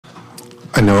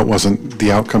I know it wasn't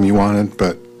the outcome you wanted,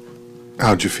 but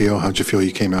how'd you feel? How'd you feel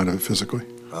you came out of it physically?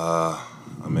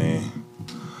 I mean,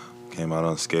 came out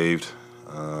unscathed.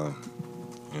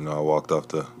 I walked off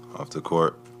the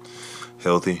court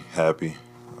healthy, happy.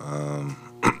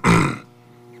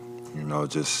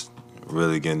 Just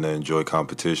really getting to enjoy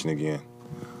competition again.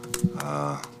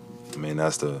 I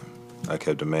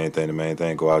kept the main thing. The main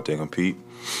thing, go out there and compete.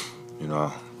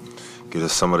 Get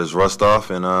us some of this rust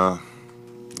off, and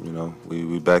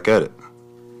we back at it.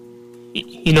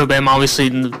 Bam, obviously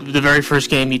in the very first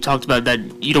game you talked about that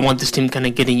you don't want this team kind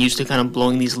of getting used to kind of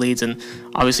blowing these leads, and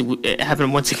obviously it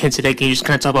happened once again today. Can you just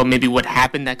kind of talk about maybe what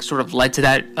happened that sort of led to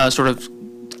that sort of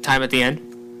time at the end?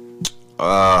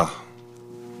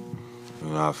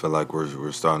 I feel like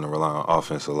we're starting to rely on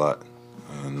offense a lot,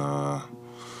 and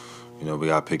we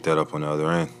got to pick that up on the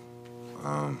other end.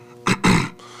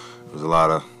 There's a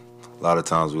lot of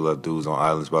times we left dudes on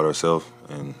islands by ourselves,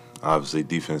 and obviously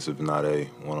defensive is not a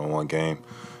one-on-one game.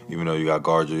 Even though you got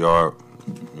guard your yard,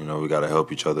 we got to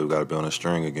help each other. We got to be on a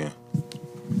string again.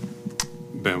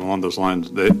 Bam, along those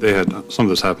lines, they had, some of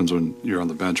this happens when you're on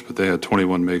the bench, but they had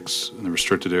 21 makes in the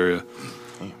restricted area.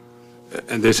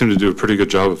 And they seem to do a pretty good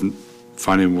job of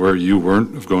finding where you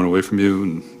weren't, of going away from you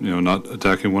and, not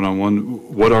attacking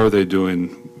one-on-one. What are they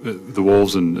doing, the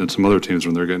Wolves and some other teams,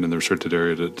 when they're getting in the restricted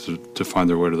area to find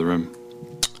their way to the rim?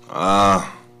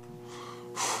 I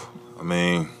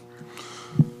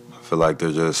feel like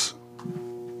they're just,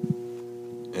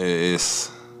 it's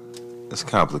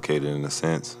complicated in a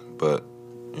sense, but,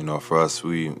 for us,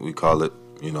 we call it,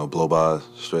 blow-bys,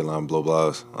 straight line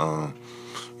blow-bys.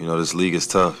 This league is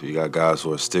tough. You got guys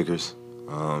who are stickers,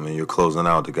 and you're closing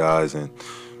out the guys and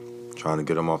trying to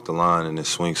get them off the line, and then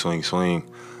swing, swing, swing.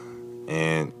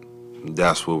 And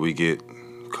that's where we get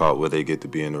caught, where they get to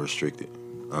be in the restricted.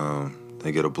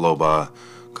 They get a blow-by,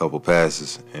 a couple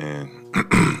passes, and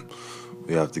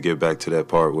we have to get back to that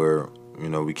part where,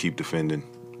 we keep defending.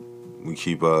 We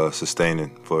keep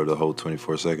sustaining for the whole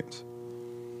 24 seconds.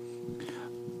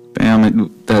 Bam,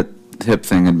 that hip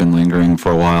thing had been lingering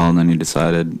for a while, and then you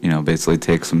decided, basically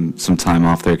take some time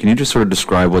off there. Can you just sort of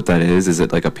describe what that is? Is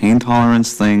it like a pain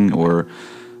tolerance thing, or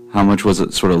how much was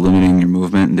it sort of limiting your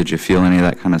movement? And did you feel any of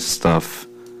that kind of stuff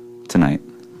tonight?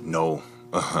 No,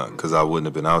 because I wouldn't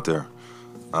have been out there.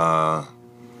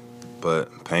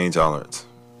 But pain tolerance.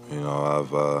 I've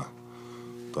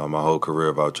throughout my whole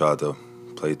career, I've tried to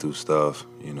play through stuff,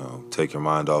 take your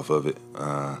mind off of it.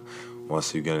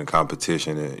 Once you get in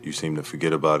competition, you seem to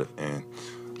forget about it. And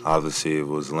obviously it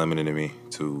was limiting me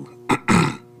to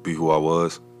be who I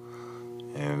was.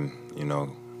 And,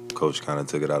 Coach kind of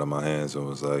took it out of my hands and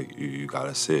was like, you got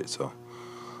to sit. So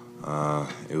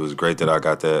it was great that I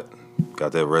got that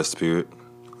rest period.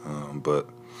 But,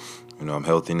 I'm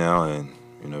healthy now, and,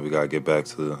 we got to get back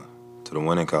to the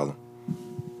winning column.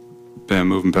 Bam,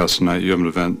 moving past tonight, you have an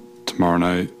event tomorrow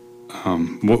night.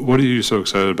 What are you so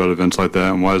excited about events like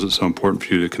that, and why is it so important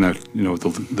for you to connect,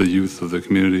 with the youth of the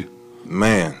community?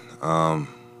 Man,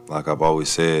 like I've always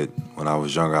said, when I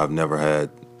was younger, I've never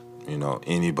had,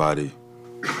 anybody,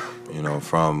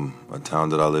 from a town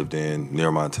that I lived in, near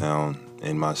my town,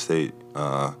 in my state,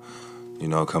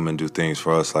 come and do things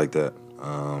for us like that.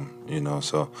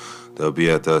 So they'll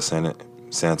be at the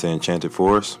Santa Enchanted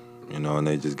Forest, and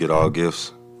they just get all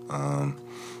gifts. And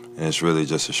it's really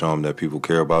just to show them that people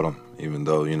care about them, even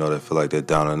though, they feel like they're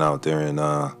down and out there. And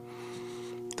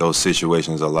those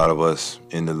situations a lot of us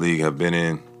in the league have been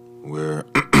in, where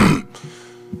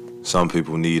some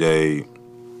people need a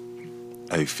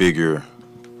figure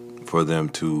for them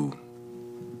to,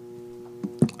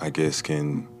 I guess,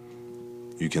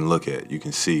 you can look at, you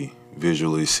can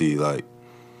visually see, like,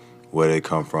 where they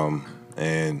come from,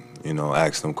 and,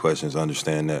 ask them questions,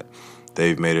 understand that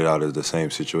they've made it out of the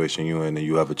same situation you in, and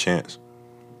you have a chance.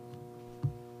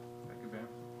 Thank you, man.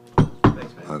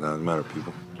 Thanks, man. That doesn't matter,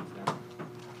 people.